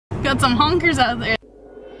Got some honkers out there.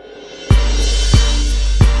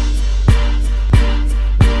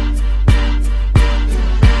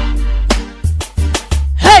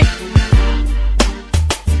 Hey!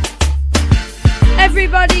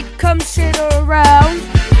 Everybody come sit around.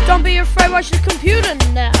 Don't be afraid, watch the computer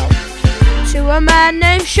now. To a man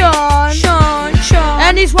named Sean.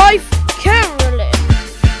 And his wife, Carolyn.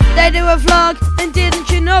 They do a vlog, and didn't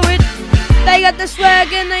you know it? They got the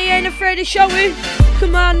swag and they ain't afraid to show it.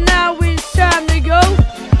 Come on now, it's time to go.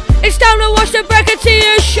 It's time to watch the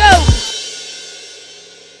Bracketteers show.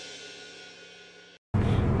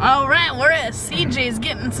 Alright, we're at CJ's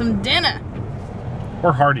getting some dinner.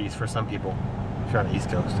 Or Hardee's for some people. If you're on the East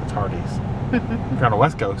Coast, it's Hardee's. If you're on the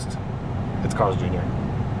West Coast, it's Carl's Jr.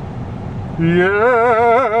 Yeah!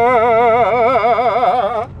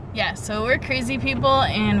 Yeah, so we're crazy people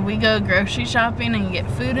and we go grocery shopping and get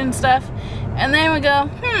food and stuff. And then we go,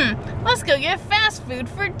 let's go get fast food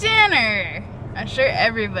for dinner. I'm sure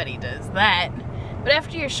everybody does that. But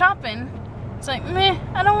after you're shopping, it's like, meh,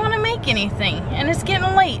 I don't want to make anything. And it's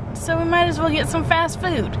getting late, so we might as well get some fast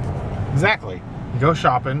food. Exactly. You go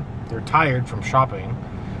shopping, you're tired from shopping,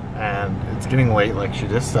 and it's getting late, like she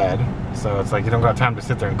just said. So it's like you don't got time to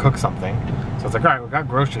sit there and cook something. So it's like, alright, we got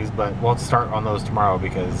groceries, but we'll start on those tomorrow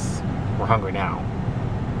because we're hungry now.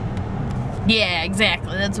 Yeah,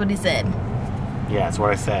 exactly. That's what he said. Yeah, that's what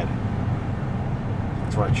I said.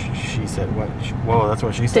 That's what she said. Whoa, that's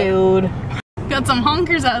what she said. Dude. Got some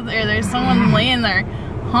honkers out there. There's someone laying their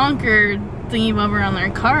honker thingy bobber on their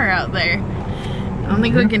car out there. I don't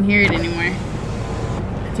think we can hear it anymore.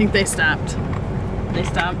 I think they stopped. They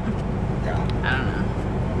stopped? Yeah. I don't know.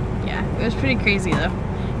 Yeah, it was pretty crazy though.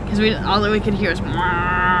 Because all that we could hear was and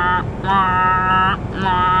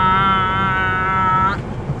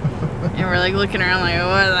we're like looking around like,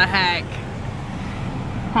 what the heck?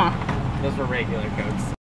 Huh. Those were regular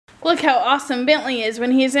goats. Look how awesome Bentley is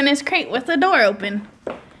when he's in his crate with the door open.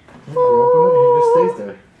 You open it, he just stays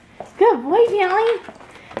there. Good boy, Bentley.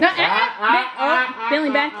 No,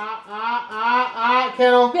 Bentley back.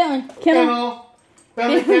 Kennel. Bentley, Kennel.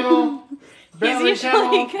 Bentley, kennel. He's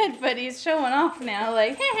usually good, but he's showing off now,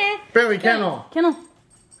 like, heh. Bentley, kennel. Kennel.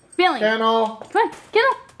 Bentley. Kennel. Come on,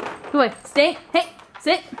 kennel. Good boy, stay. Hey,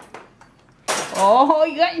 sit. Oh,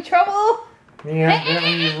 you got in trouble? Yeah,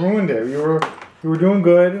 you ruined it. You were doing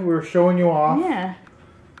good. We were showing you off. Yeah.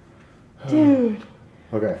 Dude.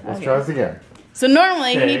 Okay, let's try this again. So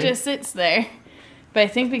normally he just sits there, but I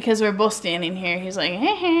think because we're both standing here, he's like,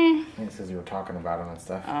 heh. It says you were talking about him and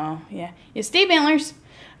stuff. Oh, yeah. You stay, Bentlers.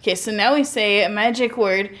 Okay, so now we say a magic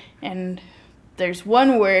word, and there's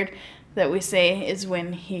one word that we say is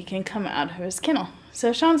when he can come out of his kennel.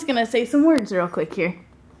 So Sean's gonna say some words real quick here.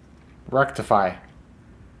 Rectify.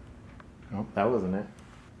 Oh, that wasn't it.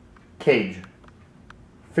 Cage.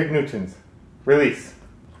 Fig Newtons. Release.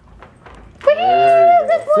 Good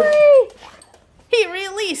boy! He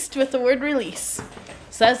released with the word release.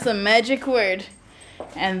 So that's the magic word.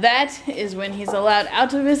 And that is when he's allowed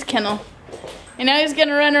out of his kennel. And now he's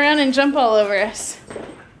gonna run around and jump all over us.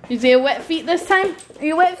 Is he a wet feet this time? Are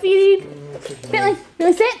you wet feeted? Bentley, you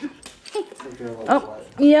wanna sit? Hey. Oh,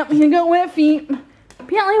 yep, you got wet feet.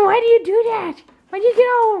 Bentley, why do you do that? Why do you get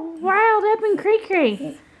all riled up and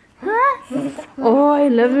cray-cray? Huh? Oh, I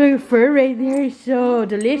love your fur right there. It's so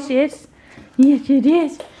delicious. Yes, it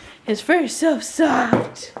is. His fur is so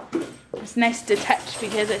soft. It's nice to touch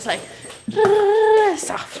because it's like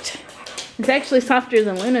soft. It's actually softer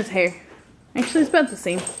than Luna's hair. Actually, it's about the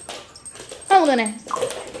same. Oh, Luna,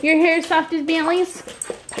 your hair is soft as Bentley's.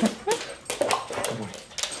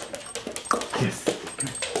 Yes.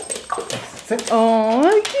 Sit.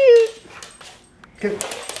 Oh, cute. Good.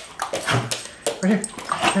 Right here.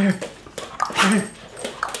 Right here. Right here.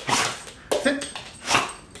 Sit.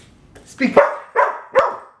 Speak.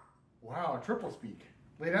 Wow, triple speak.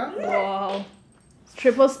 Lay down. Whoa. Is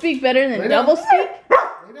triple speak better than Lay double down. speak?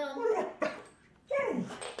 Lay down.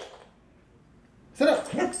 Sit up.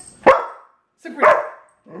 Sit pretty.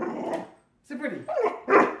 Sit pretty.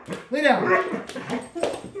 Lay down.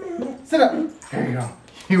 Sit up. There you go.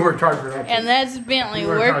 You worked hard for that. And that's Bentley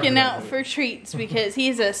working out for treats because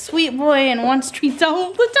he's a sweet boy and wants treats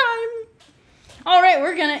all the time. All right,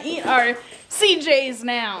 we're gonna eat our CJs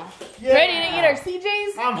now. Yeah. Ready to eat our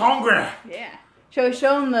CJs? I'm hungry. Yeah. Shall we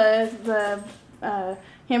show them the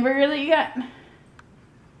hamburger that you got?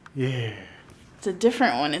 Yeah. It's a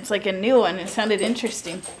different one. It's like a new one. It sounded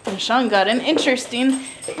interesting. And Sean got an interesting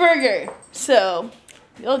burger. So,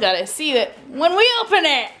 you'll gotta see it when we open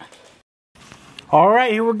it. All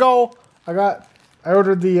right, here we go. I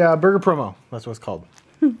ordered the burger promo. That's what it's called.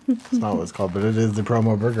 It's not what it's called, but it is the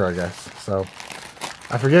promo burger, I guess. So,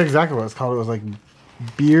 I forget exactly what it's called. It was like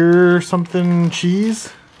beer something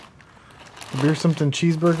cheese. Beer something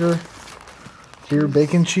cheeseburger. Beer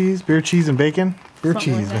bacon cheese. Beer cheese and bacon. Beer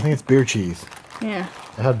Something cheese. like I think it's beer cheese. Yeah.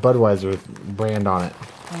 It had Budweiser brand on it.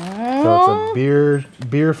 Oh. So it's a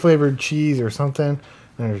beer flavored cheese or something.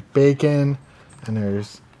 And there's bacon, and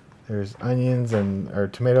there's onions or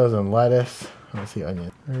tomatoes and lettuce. I don't see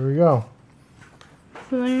onion. There we go.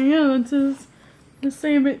 So there you go. This is the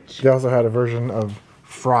sandwich. They also had a version of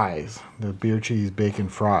fries, the beer cheese bacon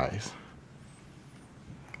fries.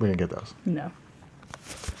 We didn't get those. No.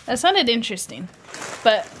 That sounded interesting,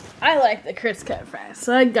 but I like the crisp cut fries,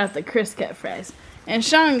 so I got the crisp cut fries. And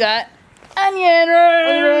Sean got onion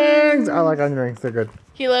rings. I like onion rings. They're good.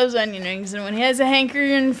 He loves onion rings, and when he has a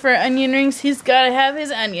hankering for onion rings, he's got to have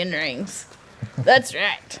his onion rings. That's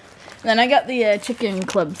right. And then I got the chicken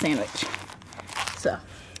club sandwich. So,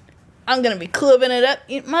 I'm going to be clubbing it up,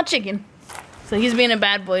 eating my chicken. So he's being a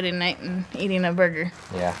bad boy tonight and eating a burger.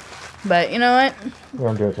 Yeah. But you know what? We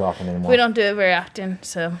don't do it too often anymore. We don't do it very often,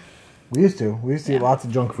 so. We used to. We used to eat lots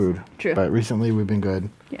of junk food. True. But recently we've been good.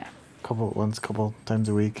 Yeah. Couple times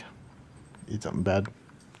a week. Eat something bad.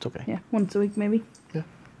 It's okay. Yeah, once a week maybe. Yeah.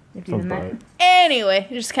 If Sounds even about that. right. Anyway,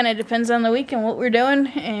 it just kind of depends on the week and what we're doing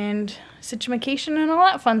and situation and all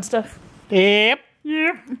that fun stuff. Yep.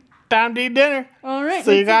 Time to eat dinner. All right.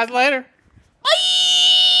 See you guys later.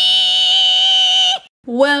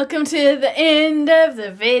 Welcome to the end of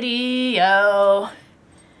the video.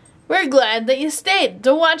 We're glad that you stayed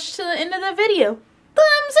to watch to the end of the video.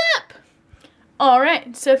 Thumbs up!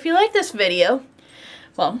 Alright, so if you like this video,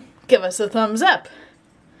 well, give us a thumbs up.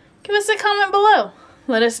 Give us a comment below.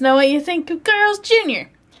 Let us know what you think of Girls Jr.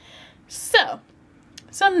 So,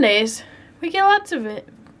 some days we get lots of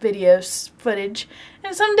footage,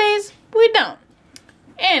 and some days we don't.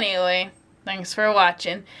 Anyway, thanks for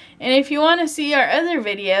watching. And if you want to see our other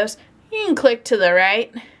videos, you can click to the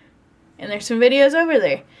right, and there's some videos over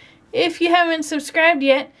there. If you haven't subscribed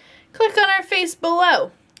yet, click on our face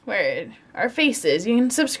below, where our face is. You can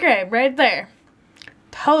subscribe right there.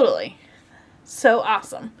 Totally. So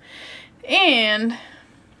awesome. And,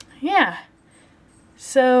 yeah.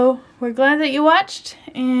 So, we're glad that you watched,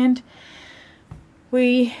 and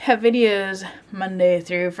we have videos Monday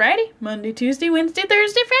through Friday. Monday, Tuesday, Wednesday,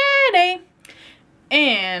 Thursday, Friday.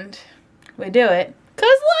 And we do it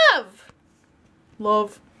 'cause love.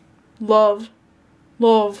 Love. Love.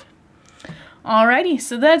 Love. Alrighty,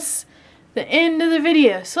 so that's the end of the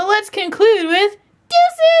video. So let's conclude with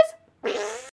deuces!